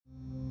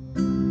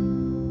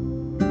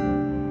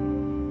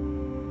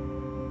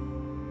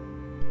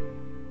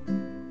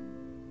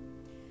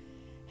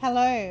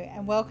Hello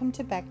and welcome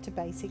to Back to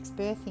Basics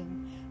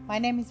Birthing. My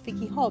name is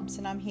Vicky Hobbs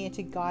and I'm here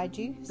to guide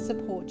you,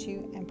 support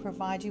you and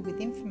provide you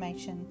with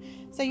information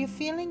so you're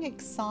feeling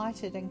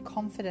excited and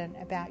confident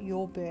about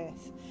your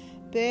birth.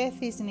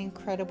 Birth is an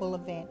incredible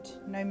event,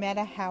 no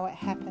matter how it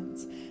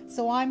happens.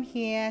 So I'm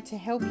here to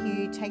help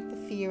you take the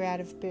fear out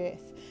of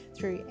birth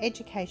through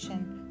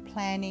education,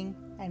 planning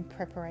and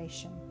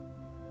preparation.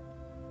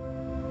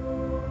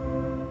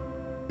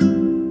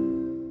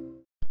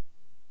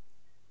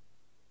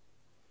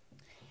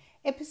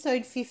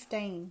 Episode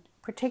 15,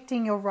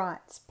 Protecting Your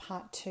Rights,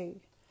 Part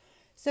 2.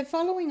 So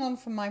following on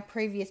from my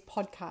previous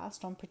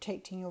podcast on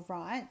protecting your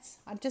rights,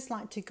 I'd just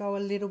like to go a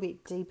little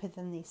bit deeper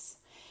than this.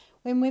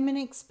 When women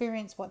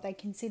experience what they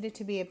consider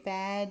to be a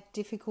bad,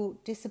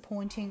 difficult,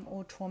 disappointing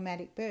or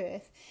traumatic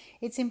birth,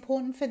 it's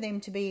important for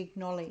them to be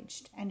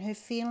acknowledged and her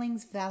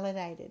feelings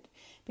validated,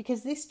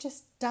 because this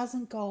just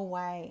doesn't go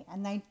away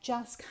and they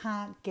just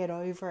can't get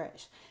over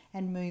it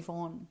and move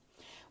on.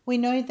 We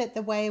know that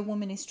the way a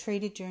woman is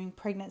treated during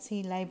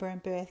pregnancy, labour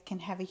and birth can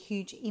have a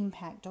huge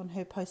impact on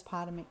her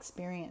postpartum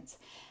experience.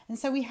 And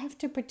so we have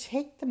to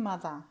protect the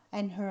mother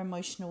and her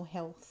emotional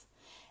health.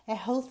 A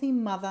healthy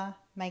mother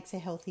makes a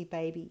healthy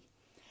baby.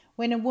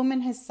 When a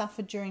woman has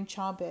suffered during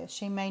childbirth,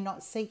 she may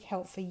not seek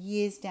help for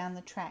years down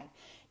the track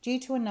due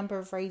to a number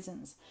of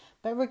reasons.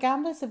 But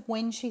regardless of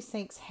when she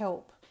seeks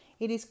help,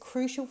 it is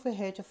crucial for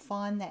her to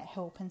find that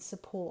help and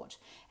support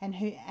and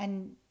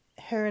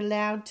her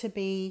allowed to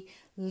be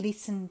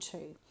listened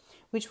to,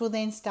 which will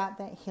then start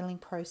that healing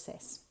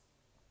process.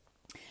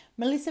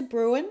 Melissa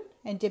Bruin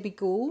and Debbie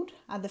Gould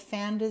are the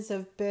founders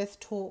of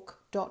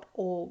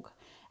birthtalk.org,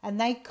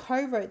 and they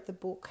co-wrote the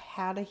book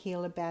How to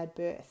Heal a Bad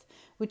Birth,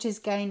 which has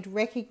gained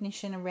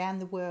recognition around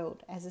the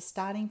world as a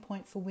starting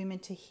point for women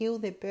to heal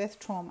their birth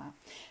trauma.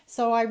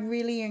 So I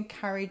really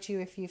encourage you,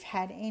 if you've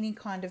had any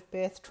kind of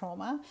birth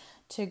trauma,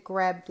 to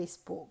grab this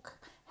book,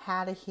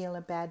 How to Heal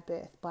a Bad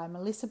Birth, by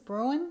Melissa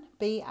Bruin,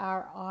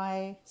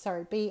 B-R-U-I-J-N,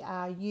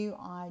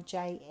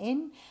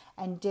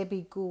 and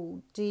Debbie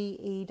Gould,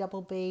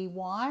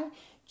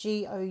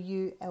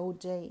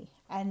 D-E-B-B-Y-G-O-U-L-D.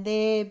 And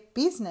their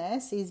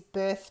business is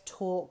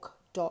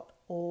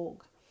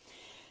birthtalk.org.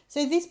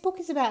 So this book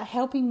is about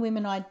helping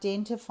women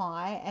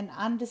identify and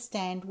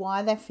understand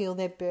why they feel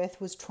their birth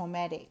was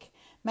traumatic,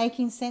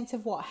 making sense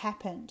of what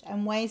happened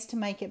and ways to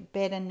make it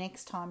better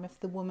next time if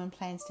the woman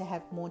plans to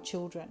have more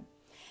children.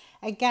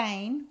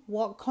 Again,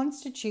 what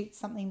constitutes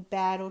something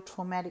bad or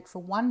traumatic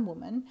for one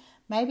woman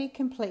may be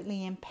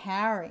completely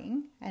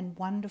empowering and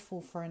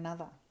wonderful for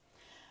another.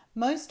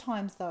 Most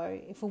times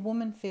though, if a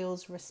woman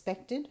feels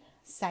respected,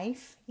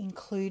 safe,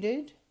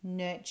 included,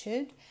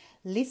 nurtured,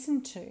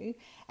 listened to,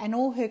 and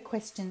all her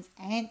questions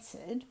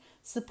answered,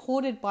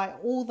 supported by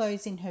all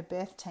those in her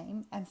birth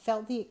team, and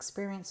felt the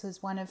experience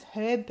was one of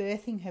her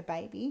birthing her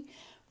baby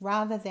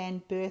rather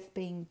than birth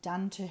being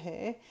done to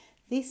her,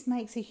 this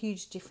makes a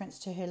huge difference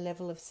to her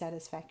level of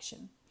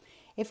satisfaction.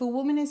 If a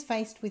woman is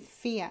faced with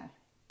fear,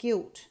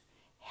 guilt,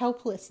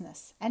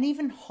 helplessness, and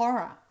even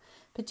horror,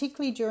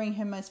 particularly during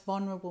her most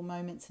vulnerable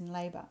moments in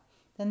labour,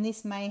 then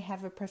this may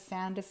have a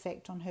profound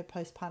effect on her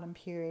postpartum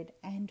period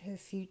and her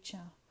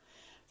future.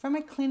 From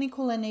a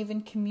clinical and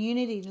even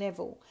community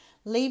level,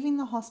 leaving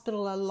the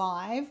hospital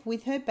alive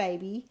with her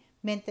baby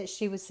meant that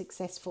she was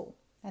successful,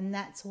 and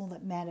that's all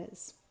that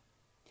matters.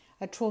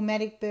 A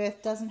traumatic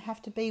birth doesn't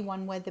have to be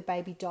one where the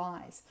baby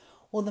dies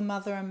or the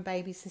mother and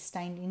baby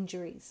sustain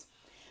injuries.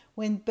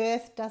 When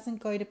birth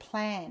doesn't go to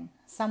plan,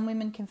 some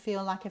women can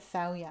feel like a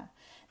failure,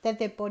 that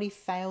their body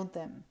failed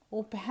them,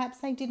 or perhaps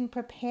they didn't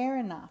prepare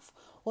enough,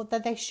 or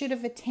that they should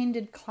have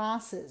attended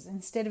classes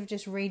instead of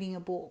just reading a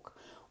book,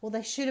 or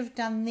they should have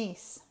done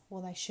this,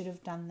 or they should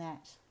have done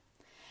that.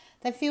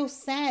 They feel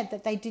sad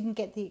that they didn't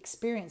get the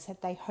experience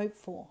that they hoped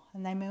for,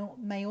 and they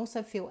may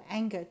also feel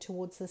anger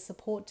towards the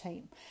support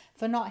team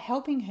for not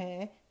helping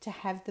her to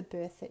have the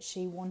birth that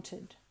she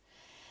wanted.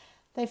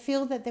 They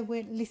feel that they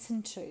weren't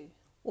listened to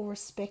or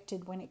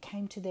respected when it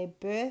came to their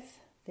birth,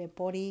 their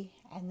body,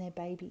 and their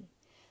baby.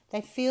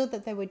 They feel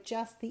that they were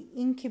just the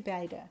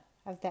incubator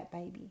of that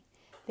baby.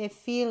 Their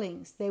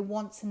feelings, their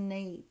wants and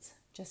needs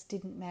just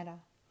didn't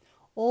matter.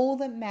 All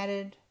that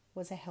mattered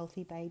was a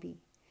healthy baby.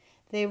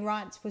 Their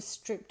rights were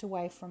stripped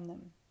away from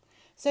them.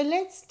 So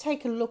let's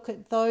take a look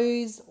at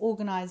those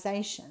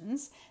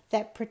organisations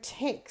that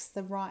protects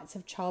the rights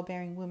of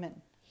childbearing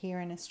women here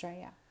in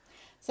Australia.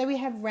 So we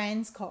have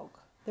RANZCOG,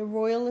 the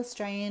Royal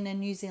Australian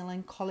and New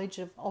Zealand College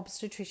of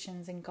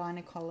Obstetricians and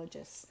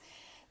Gynecologists.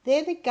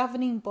 They're the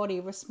governing body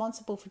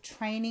responsible for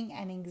training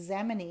and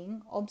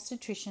examining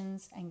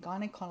obstetricians and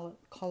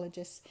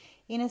gynecologists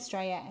in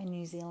Australia and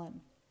New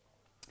Zealand.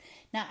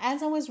 Now,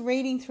 as I was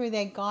reading through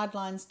their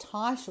guidelines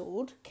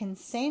titled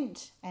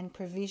Consent and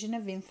Provision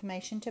of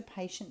Information to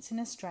Patients in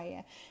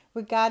Australia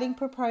regarding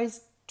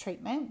proposed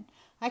treatment,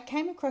 I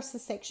came across the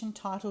section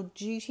titled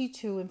Duty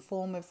to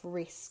Inform of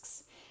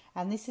Risks.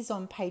 And this is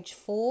on page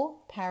 4,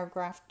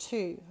 paragraph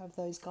 2 of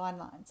those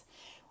guidelines.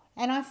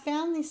 And I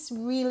found this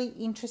really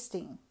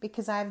interesting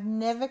because I've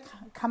never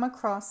come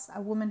across a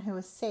woman who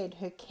has said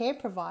her care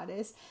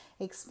providers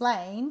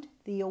explained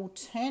the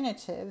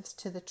alternatives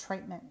to the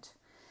treatment.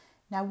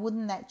 Now,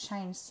 wouldn't that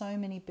change so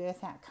many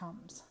birth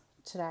outcomes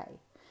today?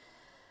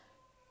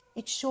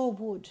 It sure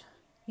would,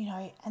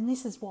 and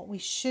this is what we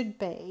should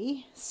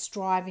be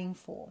striving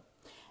for.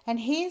 And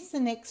here's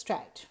an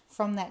extract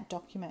from that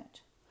document.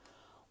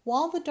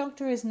 While the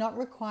doctor is not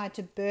required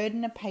to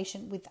burden a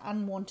patient with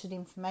unwanted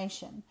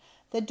information,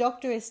 the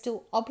doctor is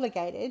still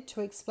obligated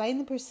to explain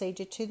the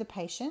procedure to the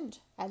patient,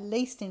 at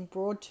least in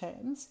broad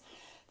terms,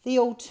 the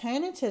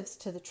alternatives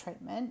to the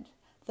treatment,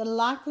 the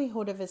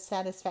likelihood of a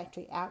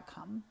satisfactory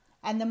outcome,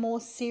 and the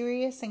more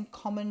serious and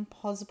common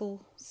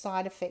possible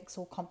side effects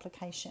or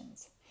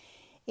complications.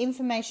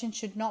 Information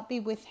should not be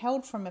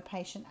withheld from a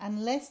patient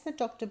unless the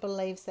doctor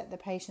believes that the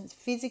patient's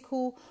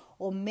physical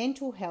or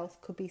mental health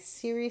could be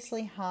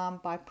seriously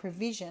harmed by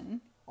provision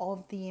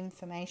of the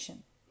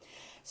information.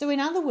 So in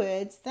other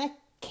words, that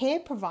care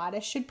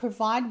provider should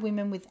provide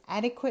women with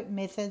adequate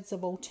methods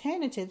of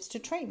alternatives to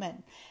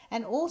treatment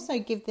and also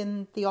give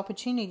them the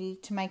opportunity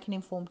to make an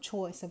informed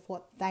choice of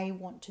what they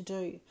want to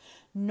do,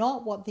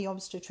 not what the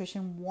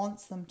obstetrician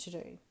wants them to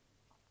do.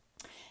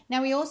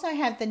 Now, we also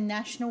have the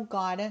National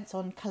Guidance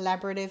on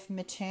Collaborative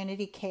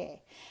Maternity Care,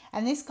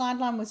 and this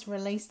guideline was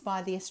released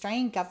by the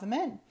Australian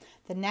Government,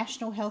 the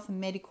National Health and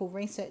Medical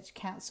Research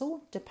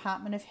Council,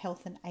 Department of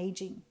Health and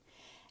Ageing.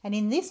 And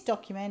in this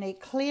document,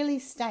 it clearly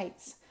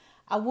states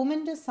a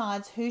woman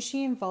decides who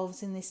she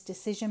involves in this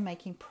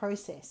decision-making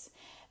process,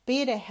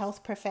 be it a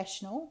health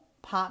professional,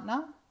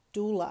 partner,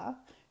 doula,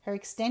 her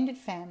extended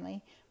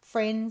family,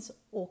 friends,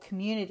 or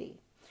community.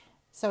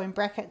 So in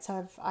brackets,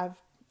 I've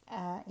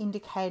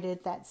indicated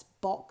that's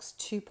box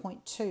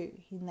 2.2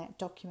 in that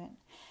document,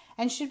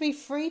 and should be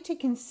free to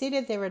consider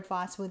their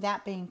advice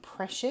without being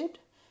pressured,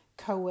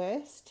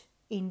 coerced,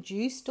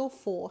 induced or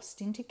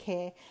forced into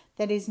care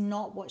that is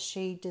not what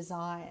she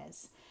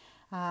desires.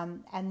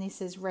 And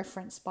this is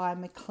referenced by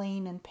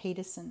McLean and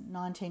Peterson,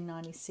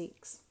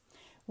 1996.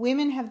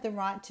 Women have the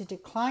right to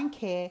decline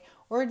care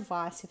or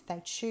advice if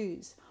they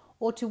choose,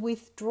 or to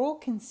withdraw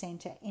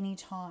consent at any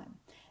time.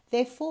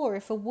 Therefore,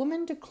 if a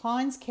woman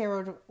declines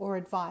care or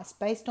advice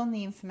based on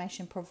the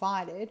information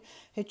provided,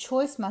 her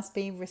choice must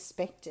be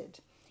respected.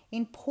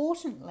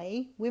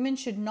 Importantly, women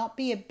should not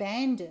be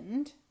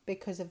abandoned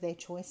because of their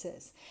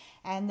choices.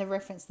 And the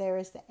reference there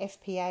is the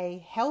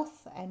FPA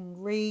Health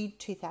and Reid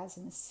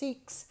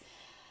 2006.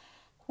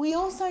 We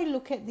also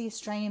look at the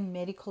Australian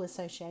Medical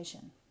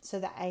Association, so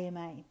the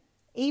AMA.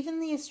 Even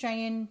the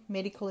Australian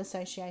Medical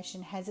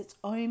Association has its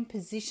own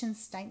position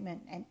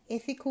statement and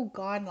ethical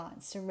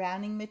guidelines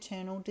surrounding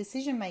maternal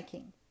decision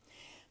making.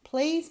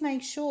 Please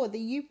make sure that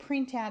you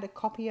print out a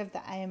copy of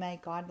the AMA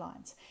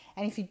guidelines.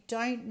 And if you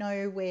don't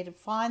know where to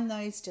find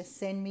those, just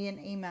send me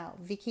an email,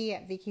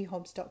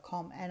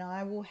 vicky@vickyhobbs.com, and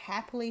I will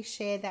happily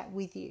share that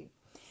with you.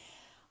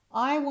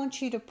 I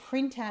want you to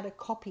print out a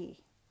copy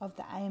of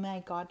the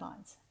AMA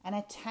guidelines and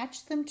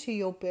attach them to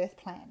your birth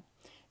plan,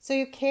 so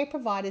your care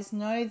providers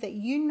know that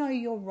you know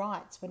your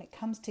rights when it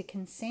comes to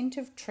consent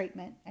of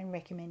treatment and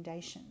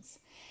recommendations.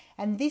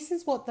 And this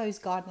is what those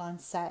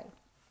guidelines say.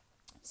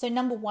 So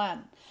number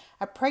 1,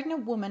 a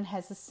pregnant woman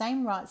has the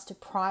same rights to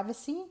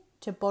privacy,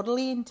 to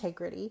bodily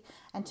integrity,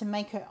 and to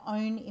make her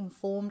own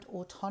informed,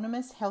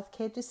 autonomous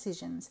healthcare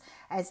decisions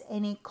as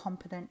any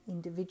competent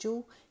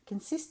individual,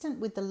 consistent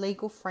with the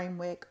legal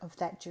framework of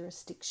that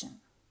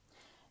jurisdiction.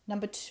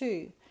 Number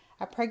 2,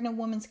 a pregnant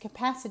woman's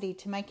capacity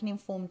to make an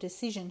informed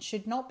decision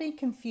should not be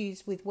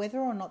confused with whether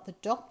or not the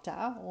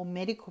doctor or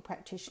medical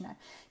practitioner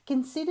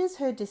considers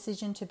her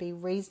decision to be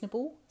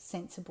reasonable,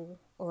 sensible,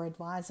 or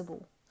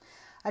advisable.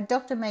 A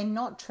doctor may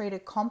not treat a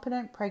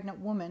competent pregnant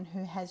woman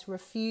who has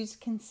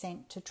refused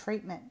consent to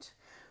treatment.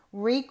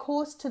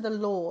 Recourse to the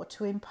law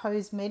to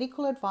impose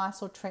medical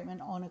advice or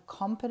treatment on a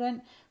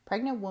competent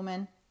pregnant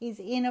woman is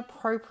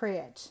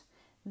inappropriate.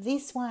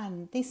 This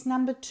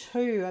number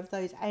 2 of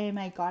those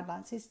AMA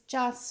guidelines is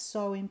just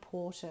so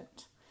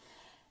important.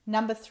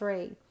 Number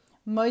 3,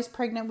 most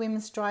pregnant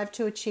women strive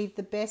to achieve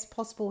the best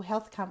possible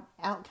health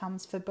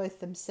outcomes for both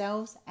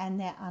themselves and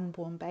their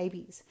unborn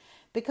babies.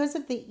 Because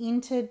of the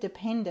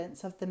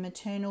interdependence of the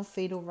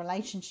maternal-fetal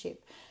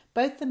relationship,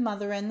 both the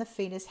mother and the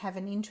fetus have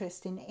an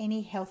interest in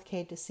any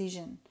healthcare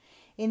decision.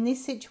 In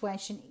this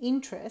situation,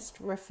 interest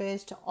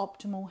refers to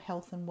optimal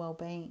health and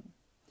well-being.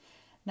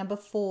 Number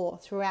 4,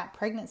 throughout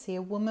pregnancy,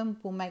 a woman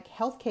will make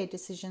healthcare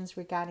decisions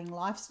regarding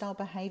lifestyle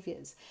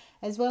behaviours,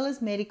 as well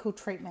as medical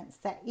treatments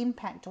that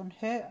impact on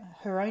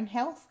her own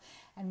health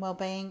and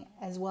well-being,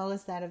 as well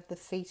as that of the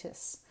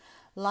fetus.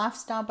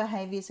 Lifestyle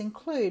behaviours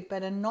include,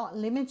 but are not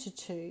limited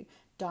to,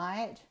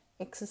 diet,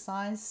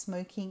 exercise,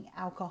 smoking,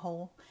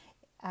 alcohol,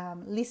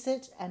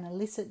 licit and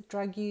illicit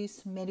drug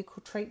use,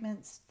 medical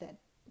treatments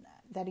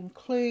that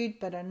include,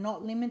 but are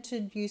not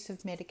limited, use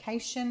of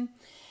medication,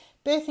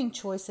 birthing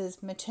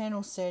choices,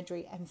 maternal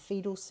surgery, and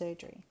fetal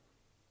surgery.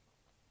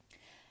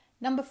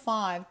 Number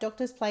 5,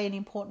 doctors play an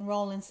important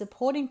role in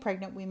supporting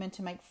pregnant women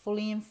to make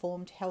fully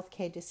informed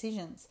healthcare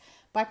decisions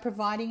by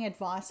providing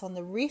advice on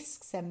the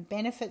risks and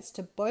benefits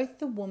to both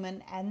the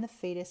woman and the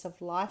fetus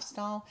of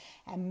lifestyle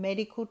and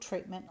medical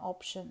treatment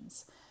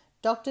options.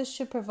 Doctors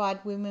should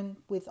provide women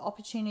with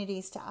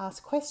opportunities to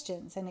ask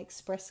questions and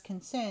express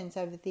concerns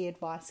over the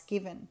advice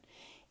given.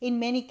 In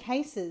many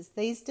cases,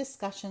 these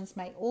discussions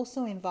may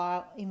also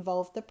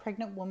involve the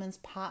pregnant woman's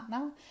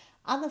partner,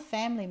 other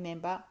family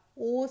member,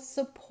 or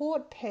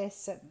support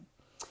person.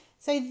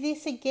 So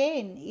this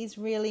again is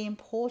really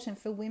important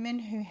for women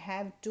who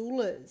have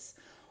doulas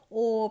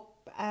or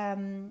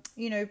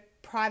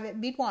private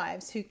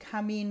midwives who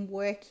come in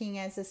working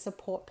as a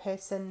support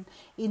person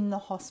in the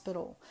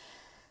hospital.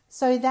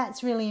 So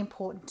that's really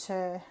important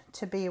to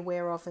be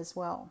aware of as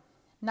well.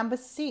 Number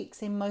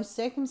 6, in most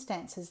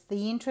circumstances,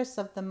 the interests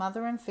of the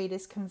mother and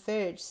fetus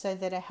converge so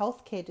that a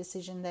healthcare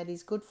decision that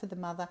is good for the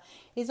mother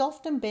is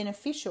often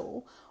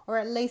beneficial or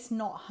at least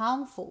not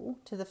harmful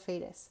to the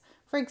fetus.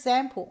 For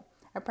example,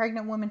 a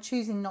pregnant woman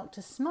choosing not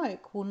to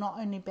smoke will not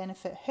only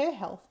benefit her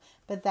health,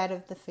 but that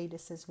of the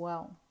fetus as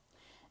well.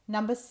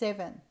 Number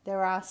 7,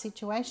 there are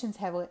situations,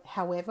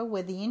 however,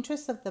 where the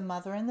interests of the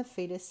mother and the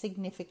fetus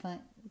significantly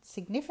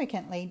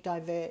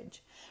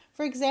diverge.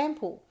 For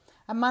example,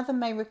 a mother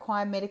may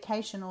require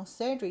medication or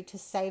surgery to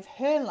save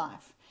her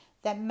life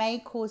that may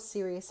cause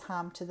serious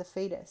harm to the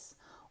fetus.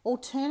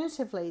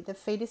 Alternatively, the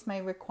fetus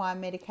may require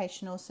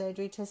medication or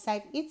surgery to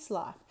save its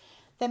life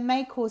that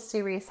may cause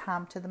serious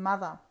harm to the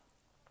mother.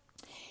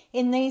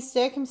 In these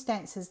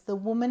circumstances, the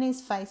woman is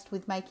faced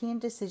with making a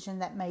decision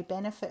that may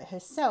benefit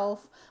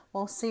herself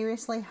while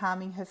seriously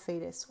harming her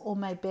fetus, or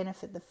may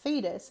benefit the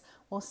fetus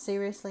while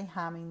seriously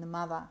harming the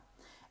mother.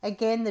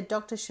 Again, the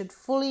doctor should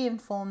fully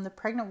inform the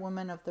pregnant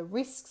woman of the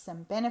risks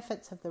and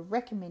benefits of the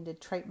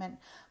recommended treatment,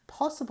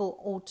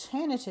 possible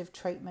alternative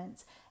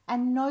treatments,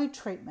 and no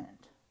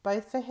treatment,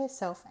 both for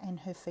herself and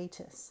her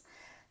fetus.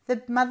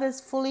 The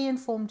mother's fully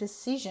informed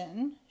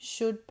decision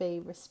should be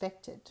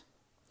respected.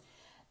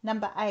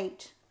 Number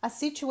 8, a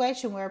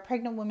situation where a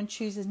pregnant woman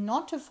chooses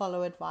not to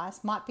follow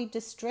advice might be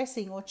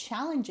distressing or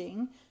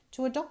challenging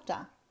to a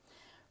doctor.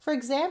 For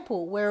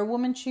example, where a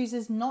woman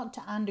chooses not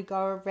to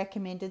undergo a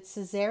recommended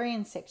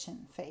caesarean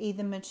section for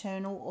either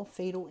maternal or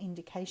fetal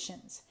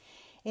indications.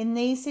 In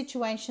these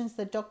situations,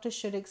 the doctor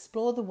should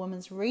explore the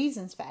woman's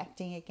reasons for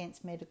acting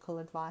against medical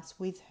advice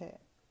with her.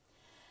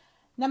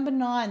 Number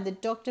 9, the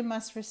doctor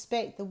must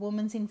respect the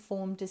woman's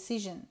informed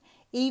decision,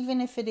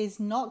 even if it is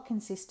not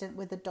consistent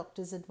with the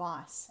doctor's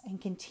advice, and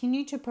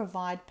continue to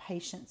provide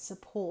patient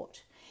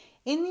support.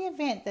 In the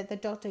event that the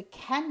doctor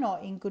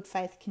cannot in good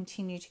faith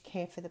continue to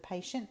care for the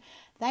patient,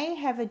 they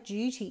have a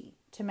duty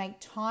to make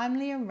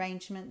timely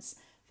arrangements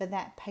for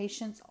that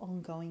patient's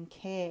ongoing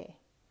care.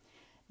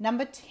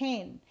 Number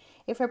 10,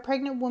 if a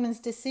pregnant woman's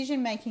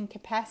decision-making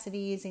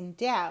capacity is in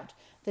doubt,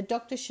 the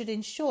doctor should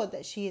ensure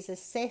that she is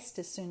assessed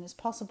as soon as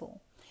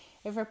possible.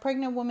 If a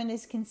pregnant woman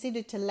is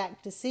considered to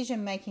lack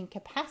decision-making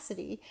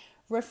capacity,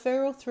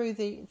 referral through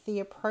the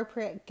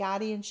appropriate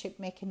guardianship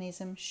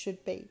mechanism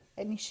should be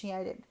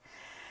initiated.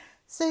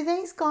 So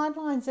these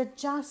guidelines are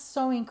just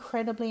so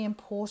incredibly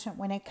important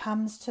when it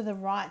comes to the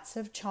rights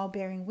of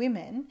childbearing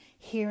women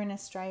here in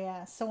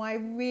Australia. So I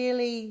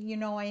really,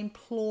 I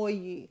implore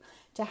you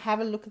to have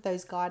a look at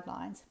those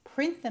guidelines,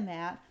 print them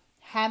out,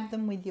 have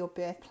them with your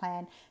birth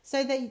plan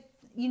so that,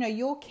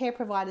 your care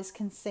providers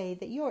can see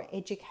that you're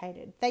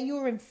educated, that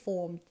you're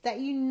informed, that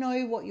you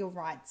know what your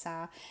rights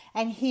are.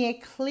 And here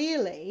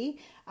clearly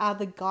are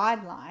the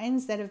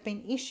guidelines that have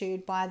been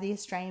issued by the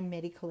Australian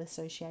Medical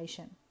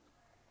Association.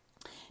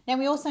 Now,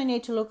 we also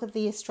need to look at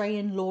the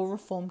Australian Law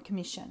Reform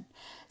Commission.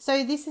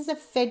 So this is a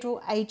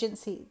federal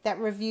agency that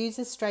reviews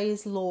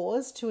Australia's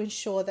laws to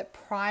ensure that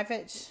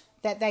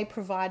they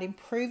provide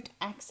improved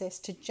access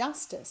to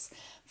justice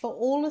for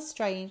all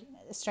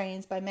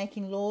Australians by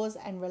making laws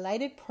and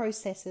related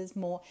processes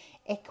more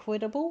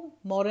equitable,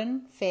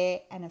 modern,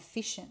 fair and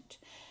efficient.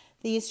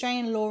 The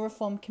Australian Law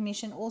Reform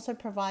Commission also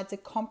provides a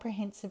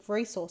comprehensive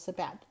resource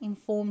about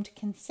informed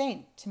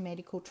consent to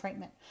medical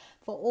treatment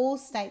for all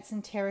states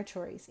and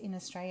territories in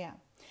Australia.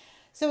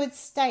 So it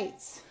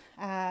states,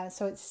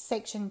 it's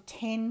section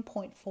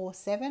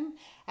 10.47,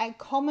 at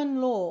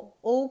common law,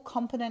 all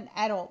competent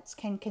adults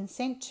can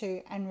consent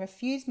to and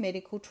refuse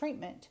medical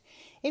treatment.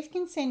 If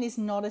consent is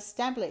not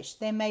established,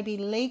 there may be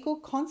legal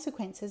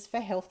consequences for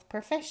health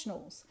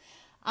professionals.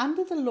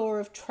 Under the law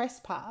of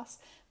trespass,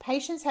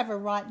 patients have a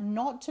right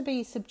not to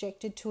be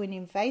subjected to an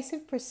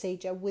invasive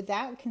procedure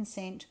without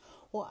consent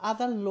or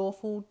other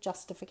lawful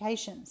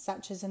justification,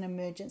 such as an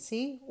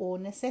emergency or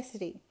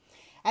necessity.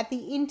 At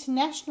the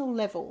international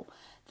level,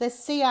 the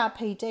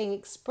CRPD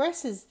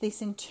expresses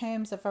this in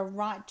terms of a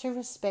right to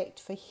respect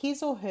for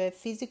his or her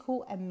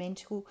physical and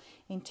mental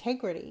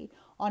integrity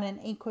on an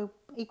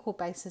equal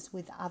basis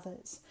with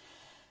others.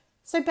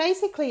 So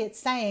basically it's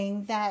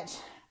saying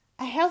that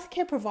a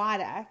healthcare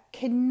provider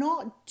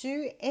cannot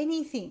do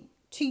anything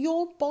to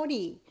your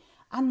body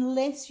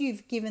unless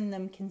you've given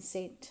them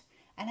consent.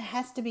 And it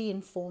has to be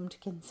informed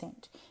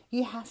consent.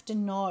 You have to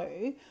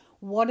know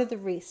What are the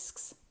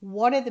risks?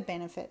 What are the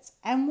benefits?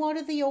 And what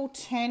are the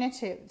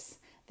alternatives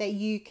that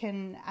you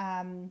can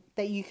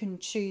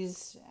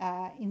choose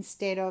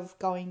instead of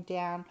going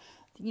down,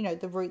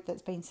 the route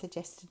that's been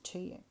suggested to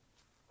you?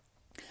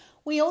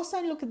 We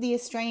also look at the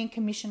Australian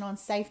Commission on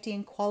Safety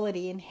and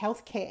Quality in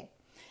Healthcare.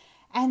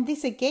 And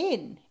this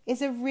again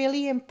is a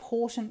really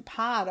important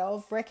part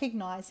of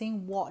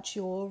recognising what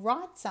your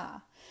rights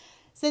are.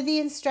 So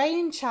the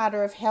Australian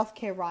Charter of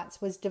Healthcare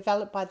Rights was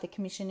developed by the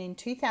Commission in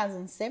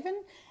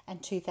 2007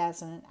 and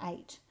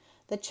 2008.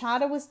 The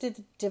Charter was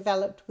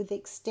developed with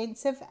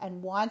extensive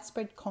and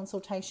widespread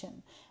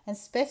consultation and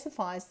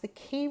specifies the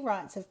key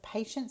rights of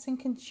patients and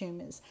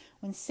consumers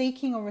when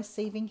seeking or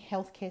receiving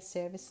healthcare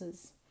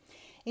services.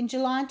 In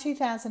July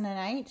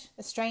 2008,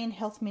 Australian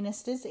health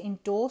ministers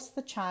endorsed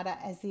the Charter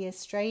as the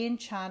Australian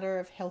Charter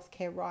of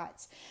Healthcare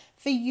Rights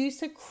for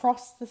use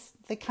across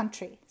the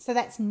country, so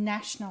that's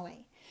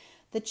nationally.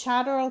 The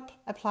Charter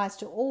applies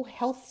to all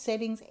health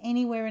settings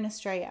anywhere in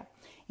Australia,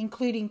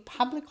 including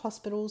public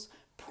hospitals,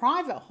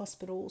 private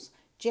hospitals,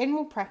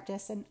 general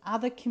practice and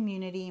other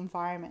community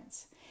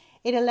environments.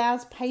 It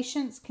allows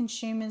patients,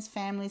 consumers,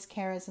 families,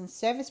 carers and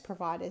service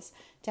providers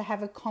to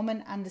have a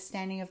common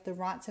understanding of the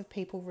rights of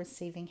people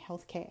receiving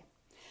healthcare.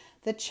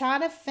 The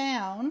Charter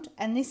found,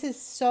 and this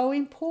is so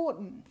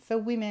important for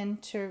women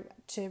to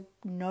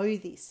know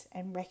this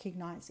and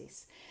recognise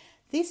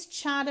this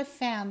Charter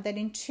found that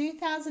in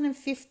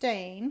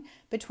 2015,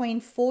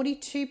 between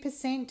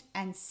 42%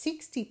 and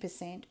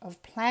 60%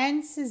 of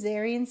planned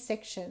caesarean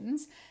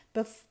sections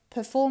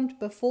performed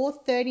before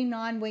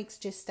 39 weeks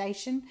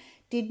gestation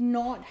did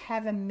not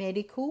have a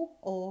medical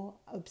or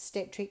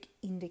obstetric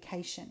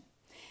indication.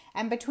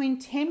 And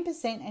between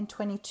 10% and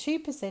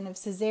 22%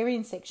 of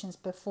caesarean sections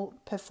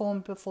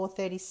performed before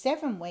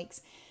 37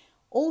 weeks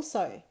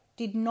also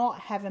did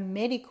not have a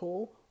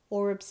medical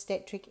or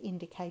obstetric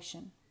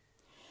indication.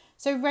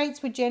 So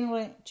rates were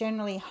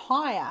generally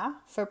higher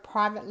for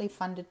privately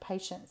funded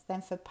patients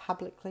than for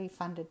publicly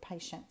funded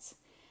patients.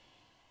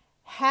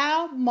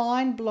 How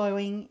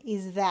mind-blowing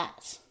is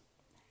that?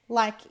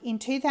 Like in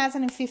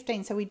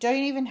 2015, so we don't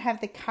even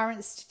have the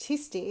current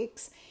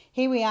statistics.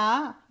 Here we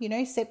are,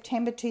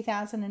 September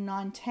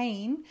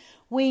 2019.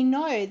 We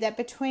know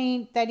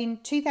that in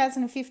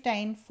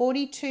 2015,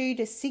 42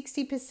 to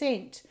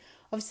 60%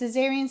 of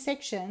caesarean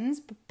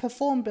sections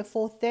performed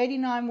before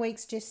 39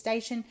 weeks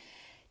gestation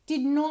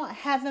did not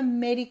have a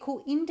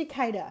medical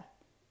indicator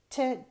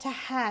to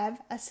have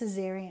a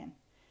caesarean.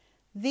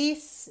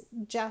 This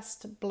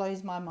just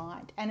blows my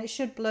mind, and it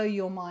should blow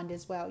your mind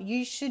as well.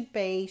 You should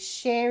be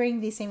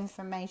sharing this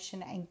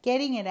information and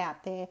getting it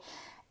out there,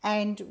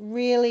 and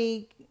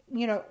really,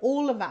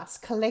 all of us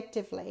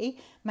collectively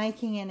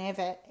making an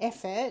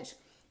effort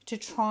to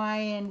try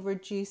and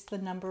reduce the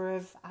number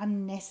of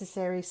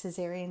unnecessary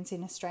caesareans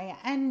in Australia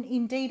and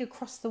indeed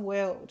across the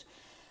world.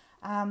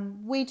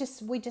 We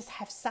just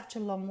have such a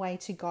long way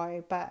to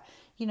go, but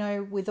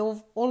with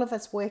all of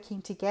us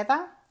working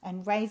together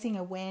and raising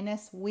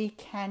awareness, we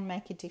can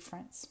make a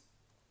difference.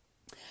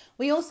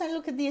 We also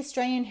look at the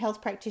Australian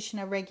Health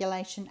Practitioner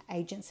Regulation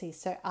Agency,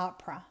 so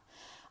AHPRA.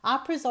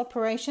 AHPRA's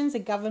operations are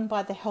governed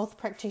by the Health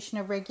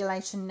Practitioner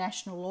Regulation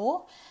National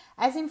Law,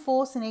 as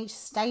enforced in each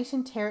state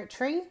and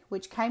territory,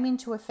 which came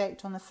into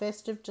effect on the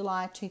 1st of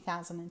July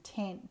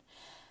 2010.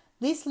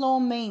 This law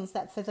means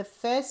that for the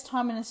first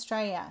time in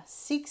Australia,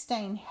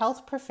 16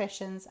 health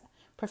professions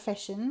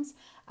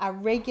are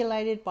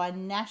regulated by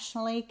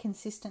nationally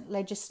consistent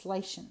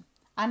legislation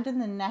under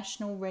the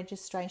National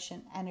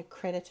Registration and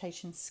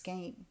Accreditation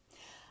Scheme.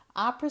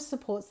 AHPRA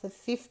supports the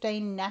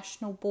 15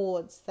 national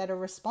boards that are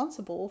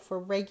responsible for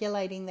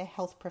regulating the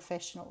health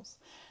professionals.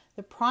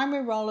 The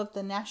primary role of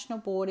the national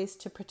board is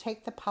to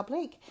protect the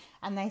public,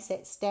 and they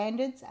set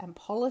standards and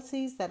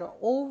policies that are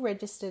all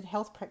registered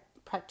health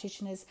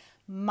practitioners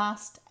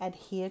must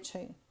adhere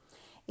to.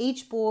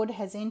 Each board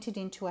has entered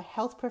into a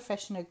health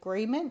profession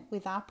agreement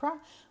with AHPRA,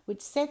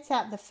 which sets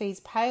out the fees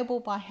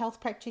payable by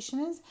health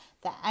practitioners,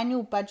 the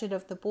annual budget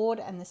of the board,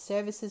 and the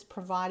services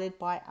provided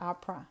by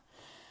AHPRA.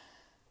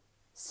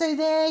 So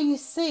there you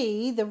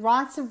see the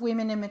rights of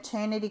women in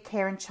maternity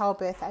care and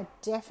childbirth are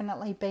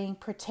definitely being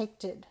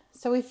protected.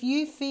 So if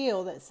you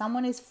feel that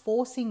someone is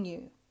forcing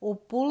you or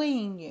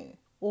bullying you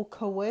or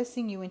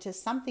coercing you into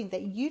something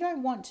that you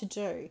don't want to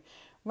do,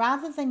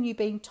 rather than you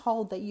being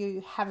told that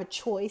you have a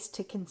choice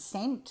to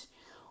consent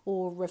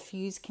or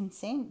refuse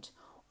consent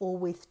or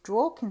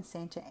withdraw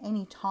consent at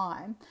any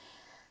time,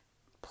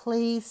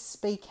 please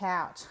speak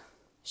out.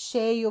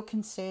 Share your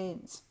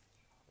concerns.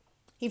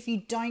 If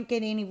you don't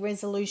get any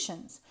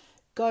resolutions,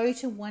 go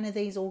to one of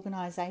these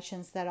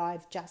organisations that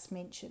I've just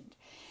mentioned.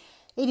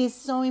 It is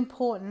so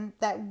important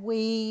that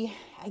we're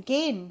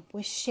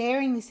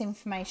sharing this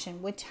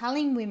information. We're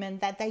telling women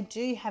that they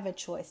do have a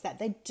choice, that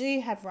they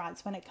do have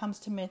rights when it comes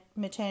to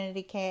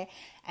maternity care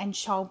and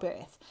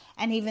childbirth,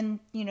 and even,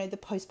 the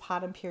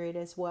postpartum period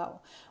as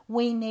well.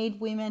 We need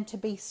women to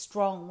be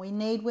strong. We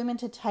need women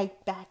to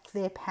take back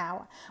their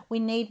power. We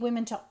need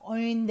women to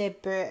own their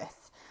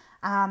birth.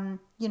 And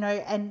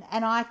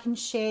I can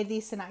share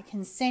this and I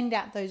can send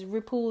out those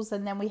ripples,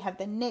 and then we have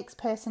the next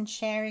person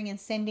sharing and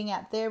sending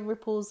out their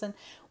ripples, and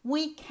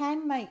we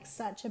can make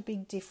such a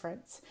big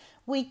difference.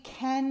 We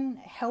can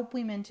help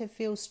women to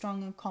feel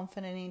strong and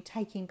confident in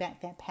taking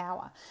back their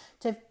power,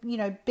 to,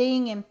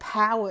 being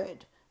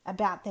empowered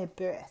about their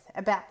birth,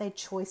 about their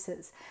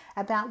choices,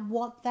 about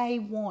what they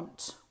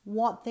want,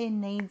 what their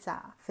needs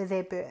are for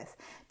their birth,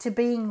 to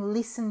being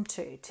listened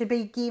to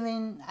be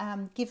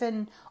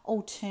given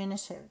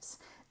alternatives.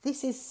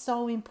 This is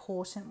so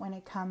important when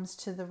it comes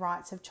to the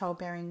rights of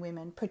childbearing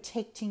women,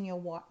 protecting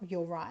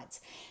your rights,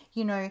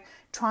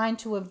 trying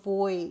to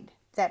avoid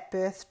that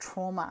birth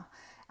trauma,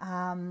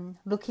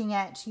 looking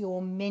at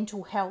your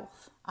mental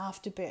health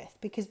after birth,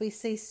 because we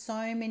see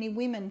so many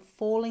women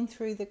falling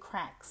through the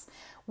cracks.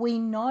 We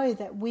know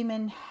that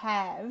women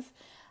have,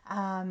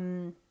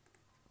 so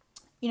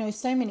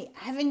many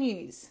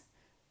avenues,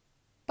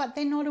 but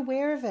they're not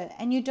aware of it,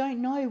 and you don't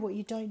know what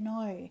you don't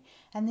know.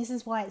 And this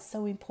is why it's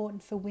so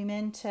important for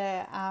women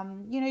to,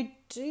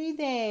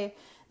 do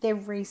their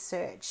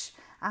research,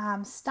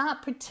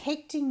 start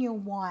protecting your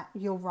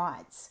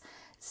rights,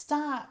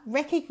 start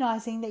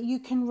recognizing that you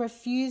can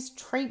refuse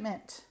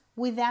treatment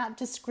without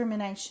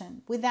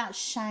discrimination, without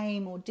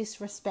shame or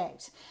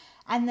disrespect,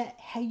 and that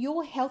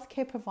your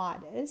healthcare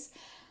providers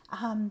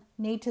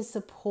need to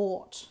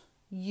support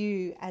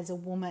you as a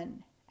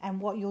woman and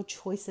what your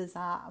choices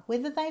are,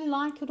 whether they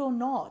like it or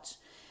not.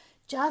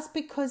 Just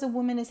because a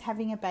woman is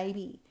having a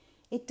baby,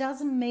 it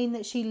doesn't mean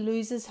that she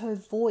loses her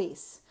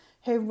voice,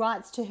 her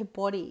rights to her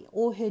body,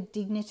 or her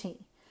dignity.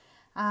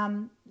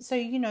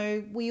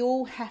 We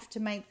all have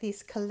to make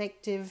this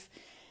collective,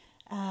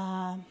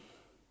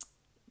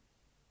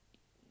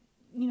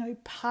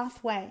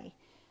 pathway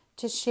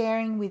to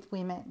sharing with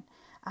women.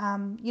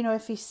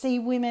 If you see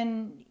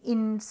women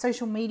in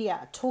social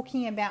media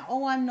talking about,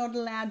 I'm not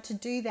allowed to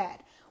do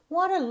that.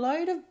 What a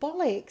load of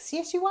bollocks.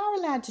 Yes, you are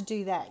allowed to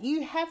do that.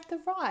 You have the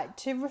right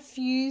to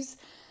refuse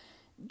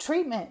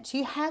treatment.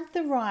 You have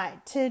the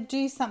right to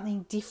do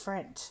something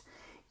different,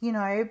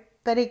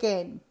 But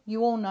again,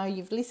 you all know,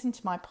 you've listened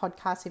to my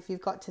podcast if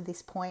you've got to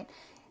this point.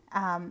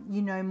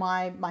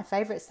 My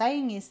favorite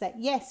saying is that,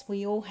 yes,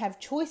 we all have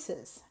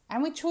choices.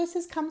 And with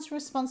choices comes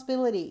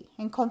responsibility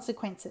and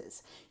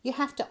consequences. You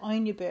have to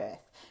own your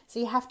birth. So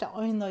you have to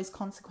own those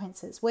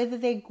consequences, whether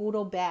they're good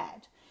or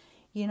bad.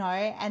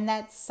 And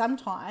that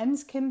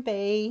sometimes can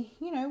be,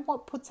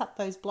 what puts up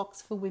those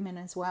blocks for women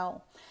as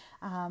well.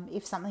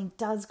 If something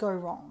does go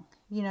wrong,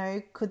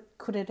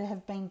 could it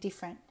have been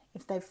different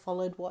if they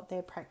followed what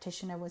their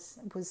practitioner was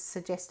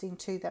suggesting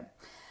to them?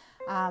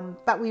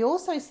 But we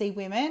also see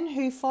women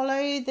who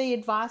follow the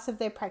advice of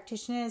their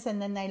practitioners,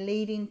 and then they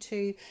lead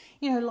into,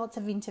 lots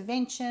of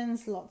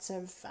interventions, lots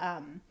of,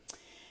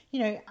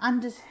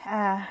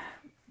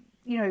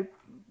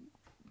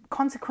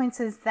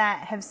 consequences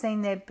that have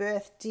seen their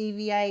birth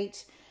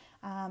deviate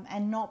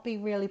and not be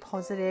really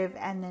positive,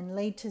 and then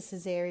lead to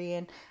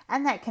cesarean,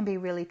 and that can be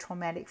really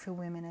traumatic for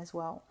women as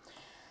well.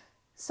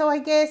 So I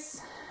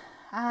guess,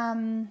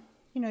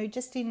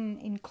 just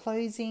in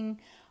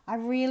closing, I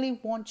really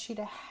want you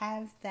to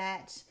have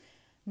that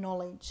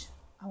knowledge.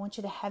 I want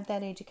you to have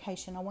that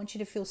education. I want you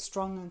to feel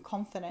strong and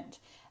confident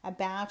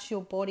about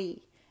your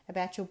body,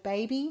 about your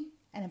baby,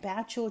 and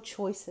about your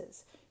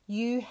choices.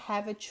 You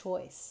have a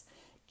choice.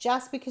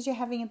 Just because you're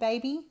having a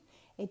baby,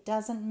 it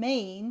doesn't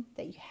mean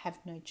that you have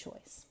no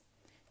choice.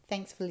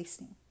 Thanks for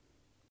listening.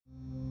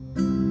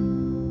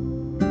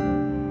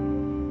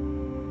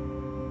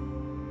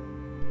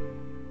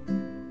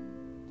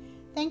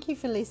 Thank you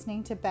for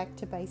listening to Back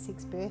to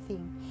Basics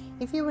Birthing.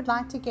 If you would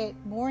like to get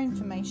more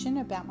information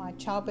about my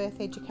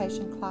childbirth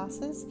education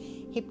classes,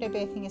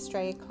 Hypnobirthing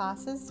Australia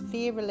classes,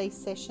 fear release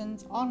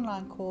sessions,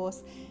 online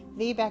course,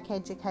 VBAC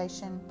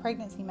education,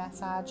 pregnancy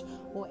massage,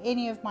 or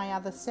any of my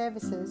other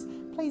services,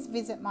 please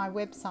visit my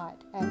website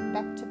at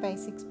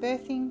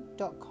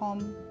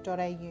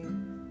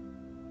backtobasicsbirthing.com.au.